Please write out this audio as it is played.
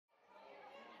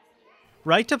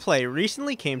Right to Play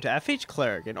recently came to FH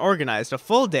Clergue and organized a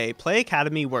full-day Play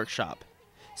Academy workshop.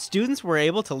 Students were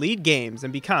able to lead games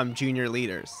and become junior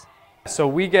leaders. So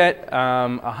we get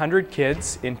 100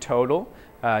 kids in total,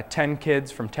 10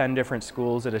 kids from 10 different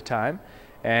schools at a time,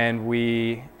 and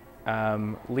we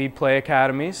lead Play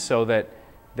Academies so that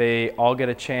they all get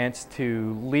a chance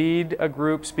to lead a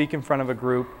group, speak in front of a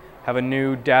group, have a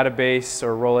new database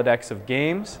or Rolodex of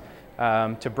games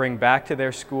to bring back to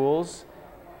their schools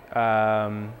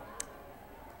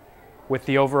with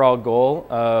the overall goal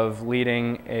of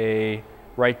leading a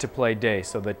Right to Play day.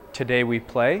 So the Today We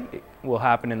Play will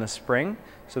happen in the spring.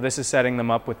 So this is setting them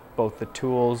up with both the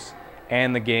tools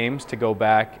and the games to go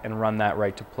back and run that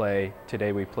Right to Play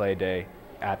Today We Play day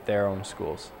at their own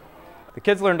schools. The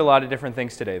kids learned a lot of different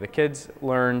things today. The kids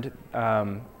learned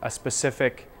a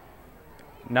specific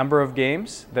number of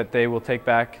games that they will take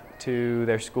back to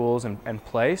their schools and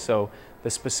play. So the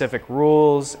specific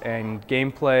rules and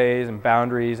gameplays and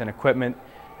boundaries and equipment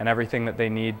and everything that they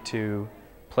need to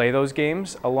play those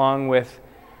games, along with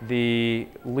the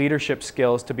leadership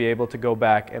skills to be able to go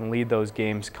back and lead those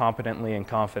games competently and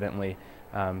confidently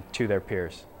to their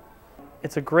peers.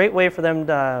 It's a great way for them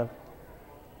to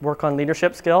work on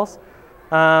leadership skills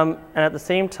and at the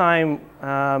same time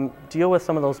deal with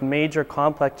some of those major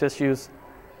complex issues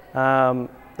that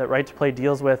Right to Play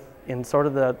deals with in sort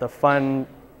of the fun,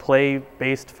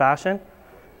 play-based fashion.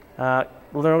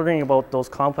 Learning about those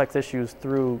complex issues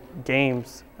through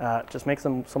games just makes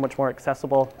them so much more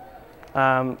accessible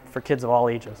for kids of all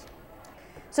ages.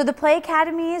 So the Play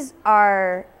Academies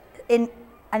are an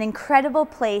incredible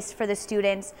place for the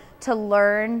students to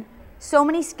learn so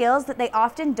many skills that they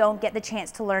often don't get the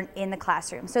chance to learn in the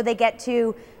classroom. So they get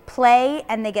to play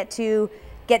and they get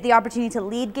the opportunity to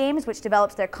lead games, which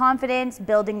develops their confidence,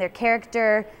 building their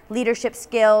character, leadership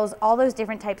skills, all those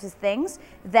different types of things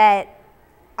that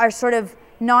are sort of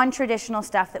non-traditional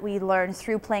stuff that we learn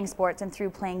through playing sports and through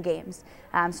playing games.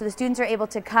 So the students are able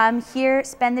to come here,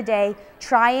 spend the day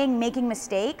trying, making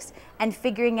mistakes, and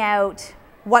figuring out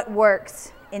what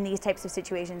works in these types of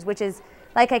situations, which is,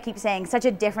 like I keep saying, such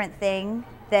a different thing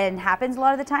than happens a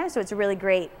lot of the time. So it's a really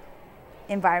great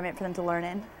environment for them to learn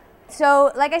in.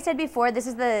 So like I said before, this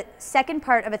is the second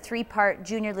part of a 3-part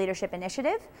junior leadership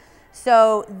initiative.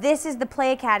 So this is the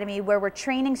Play Academy where we're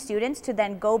training students to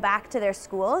then go back to their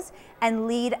schools and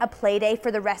lead a play day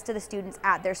for the rest of the students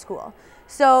at their school.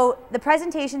 So the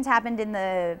presentations happened in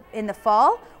the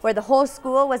fall where the whole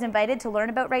school was invited to learn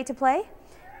about Right to Play.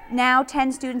 Now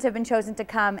 10 students have been chosen to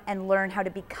come and learn how to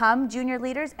become junior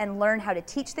leaders and learn how to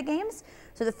teach the games.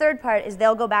 So the third part is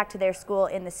they'll go back to their school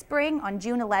in the spring on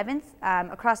June 11th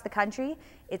across the country.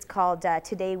 It's called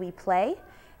Today We Play.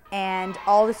 And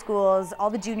all the schools, all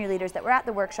the junior leaders that were at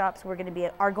the workshops are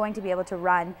going to be able to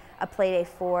run a play day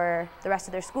for the rest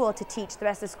of their school to teach the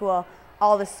rest of the school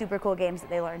all the super cool games that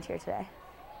they learned here today.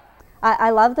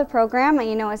 I love the program.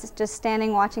 You know, it's just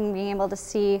standing, watching, being able to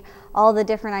see all the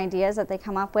different ideas that they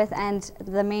come up with, and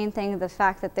the main thing, the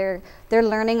fact that they're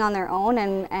learning on their own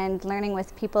and learning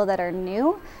with people that are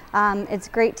new. It's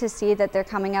great to see that they're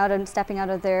coming out and stepping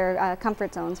out of their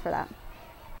comfort zones for that.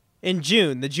 In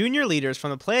June, the junior leaders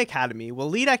from the Play Academy will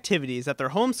lead activities at their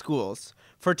home schools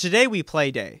for Today We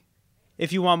Play Day.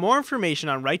 If you want more information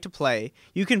on Right to Play,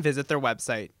 you can visit their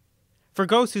website. For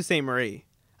Go Sault Ste. Marie,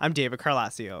 I'm David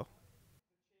Carlasio.